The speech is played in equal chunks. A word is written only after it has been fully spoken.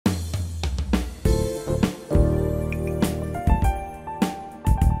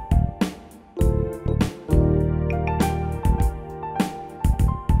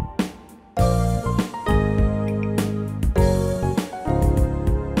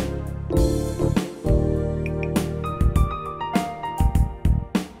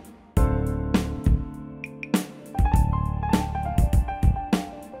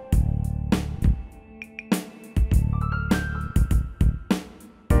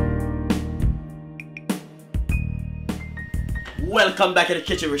Welcome back to the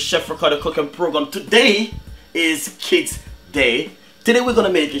kitchen with Chef Ricardo cooking program. Today is Kids Day. Today we're gonna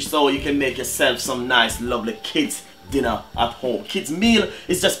make it so you can make yourself some nice lovely kids dinner at home. Kids meal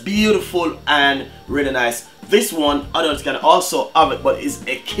is just beautiful and really nice. This one adults can also have it, but it's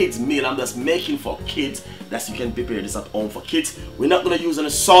a kids meal. I'm just making for kids that you can prepare this at home for kids. We're not gonna use any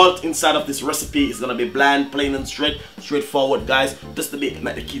salt inside of this recipe. It's gonna be bland, plain and straightforward, guys, just to make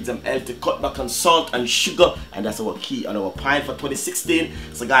the kids healthy. Cut back on salt and sugar, and that's our key on our pie for 2016.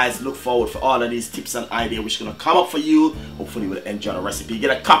 So guys, look forward for all of these tips and ideas which are gonna come up for you. Hopefully you will enjoy the recipe.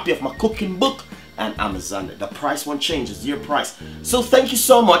 Get a copy of my cooking book and Amazon. The price won't change, it's your price. So thank you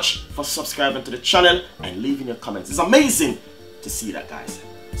so much for subscribing to the channel and leaving your comments. It's amazing to see that, guys.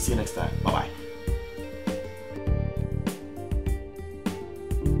 See you next time. Bye bye.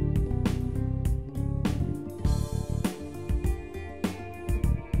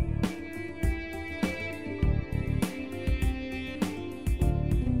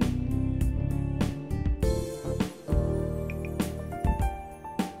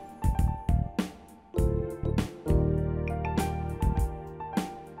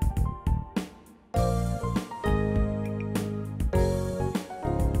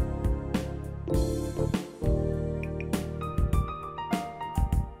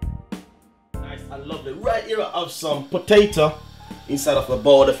 Lovely. Right here I have some potato inside of the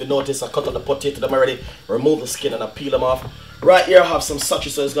bowl. If you notice, I cut out the potato them already, remove the skin and I peel them off. Right here I have some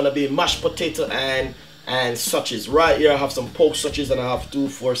sausages, so it's gonna be mashed potato and sausages. Right here I have some pork sausages, and I have 2,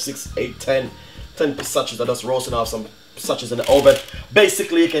 4, 6, 8, 10 sausages. I just roasted off some sausages in the oven.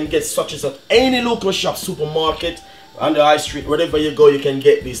 Basically you can get sausages at any local shop, supermarket, on the high street, wherever you go you can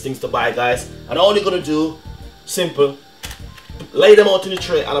get these things to buy, guys. And all you're gonna do, simple, lay them out in the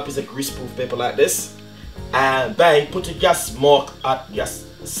tray on a piece of greaseproof paper like this, and bang, put your gas mark at gas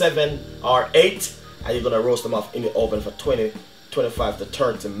 7 or 8, and you're gonna roast them off in the oven for 25 to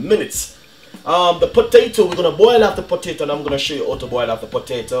 30 minutes. The potato, we're gonna boil off the potato, and I'm gonna show you how to boil off the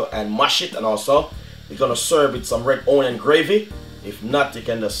potato and mash it. And also you're gonna serve with some red onion gravy. If not, you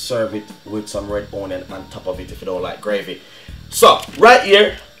can just serve it with some red onion on top of it if you don't like gravy. So right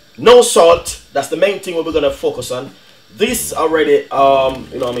here, no salt. That's the main thing we're gonna focus on. This already, you know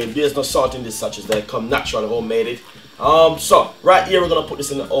what I mean, there's no salt in this sausages. They come natural, homemade it. So right here we're gonna put this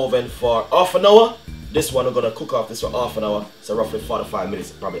in the oven for half an hour. This one we're gonna cook off this for half an hour, so roughly 45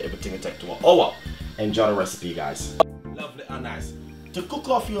 minutes. Probably everything will take to an hour. Enjoy the recipe, guys. Lovely and nice. To cook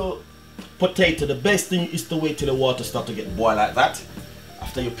off your potato, the best thing is to wait till the water starts to get boiled like that.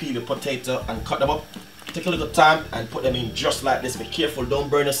 After you peel the potato and cut them up, take a little time and put them in just like this. Be careful, don't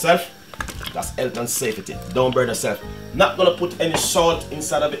burn yourself. That's health and safety. Don't burn yourself. Not gonna put any salt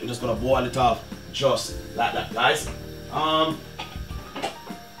inside of it. We're just gonna boil it off just like that, guys.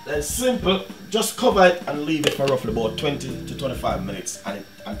 Then simple. Just cover it and leave it for roughly about 20 to 25 minutes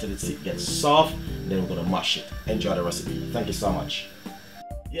until it gets soft. Then we're gonna mash it. Enjoy the recipe. Thank you so much.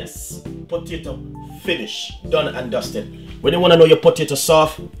 Yes, potato finished, done and dusted. When you wanna know your potato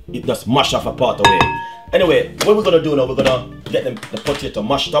soft, it just mash off a part away. Anyway, what we're gonna do now, we're gonna get the potato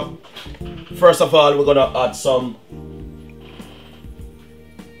mashed up. First of all, we're gonna add some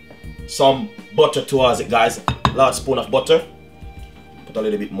butter towards it, guys. Large spoon of butter. Put a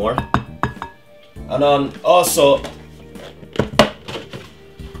little bit more. And then also a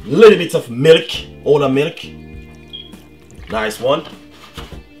little bit of milk, older milk. Nice one.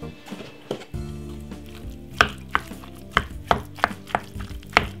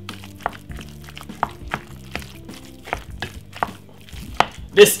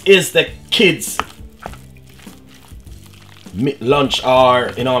 This is the kids lunch,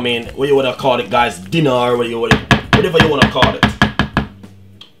 or you know what I mean, what you wanna call it, guys, dinner, or whatever you wanna call it.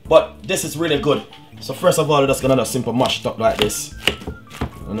 But this is really good. So first of all, we're just gonna simple mash it up like this.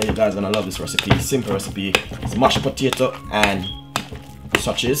 I know you guys are gonna love this recipe. Simple recipe. It's mashed potato and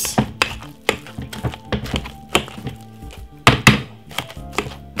sausages.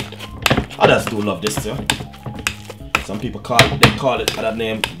 Others do love this too. Some people call it by that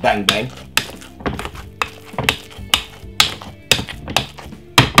name, bang bang.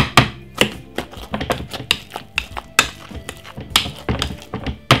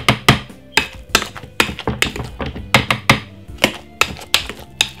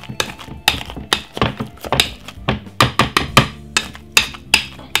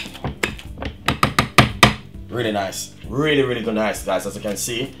 Really nice, really good, nice, guys. As you can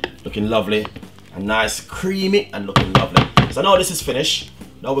see, looking lovely and nice, creamy and looking lovely. So now this is finished.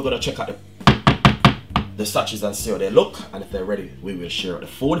 Now we're gonna check out the sausages and see how they look, and if they're ready we will share the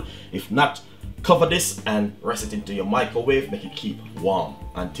food. If not, cover this and rest it into your microwave, make it keep warm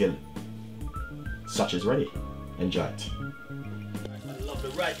until sausages ready. Enjoy it.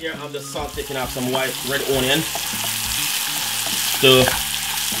 lovely. Right here I'm just taking out some white red onion to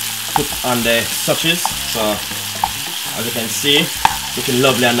put on the sausages. So as you can see, looking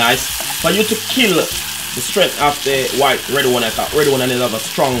lovely and nice. For you to kill the strength of the white red onion, red onion is a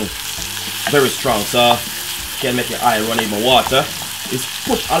strong, very strong, so you can make your eye run even water. Is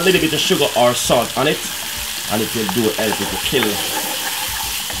put a little bit of sugar or salt on it, and it will do everything to kill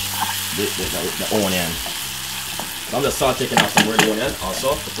the onion. So I'm just taking out some red onion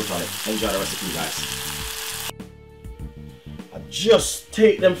also to put on it. Enjoy the recipe, guys. I just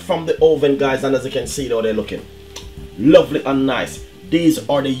take them from the oven, guys, and as you can see how they're looking lovely and nice. These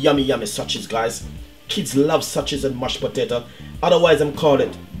are the yummy sausages, guys. Kids love sausages and mashed potato, otherwise I'm calling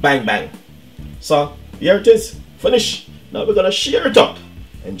it bang bang. So here it is, finished. Now we're gonna share it up.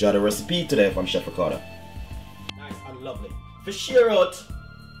 Enjoy the recipe today from Chef Ricardo. Nice and lovely. For share out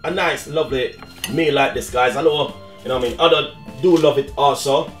a nice lovely meal like this, guys, I know, you know what I mean, others do love it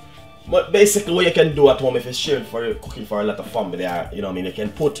also, but basically what you can do at home if you're sharing for cooking for a lot of family there, you know what I mean, you can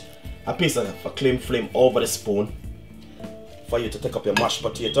put a piece of a clean flame over the spoon for you to take up your mashed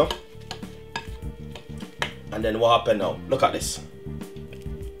potato. And then what happened now? Look at this.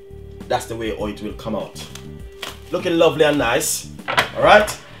 That's the way how it will come out. Looking lovely and nice.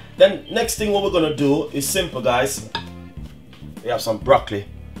 Alright. Then next thing what we're gonna do is simple, guys. We have some broccoli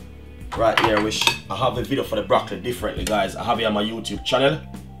right here, which I have a video for the broccoli differently, guys. I have it on my YouTube channel.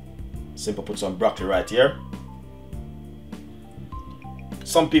 Simple, put some broccoli right here.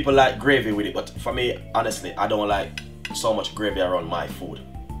 Some people like gravy with it, but for me, honestly, I don't like so much gravy around my food.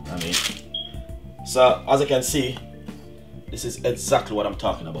 I mean, so as you can see, this is exactly what I'm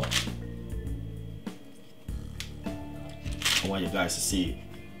talking about. I want you guys to see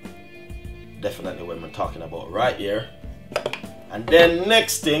definitely what I'm talking about right here. And then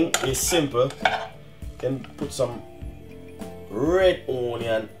next thing is simple. You can put some red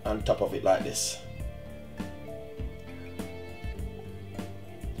onion on top of it like this.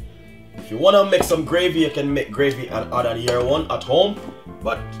 If you want to make some gravy, you can make gravy and add on your one at home,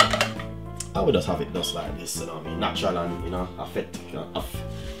 but I would just have it just like this, you know what I mean, natural and, you know, authentic, you know,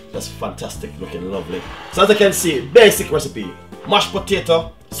 that's fantastic looking, lovely. So as you can see, basic recipe: mashed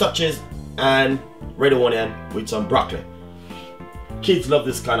potato, sausages, and red onion with some broccoli. Kids love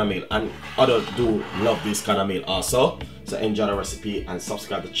this kind of meal, and others do love this kind of meal also. So enjoy the recipe and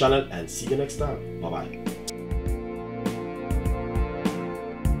subscribe to the channel, and see you next time. Bye bye.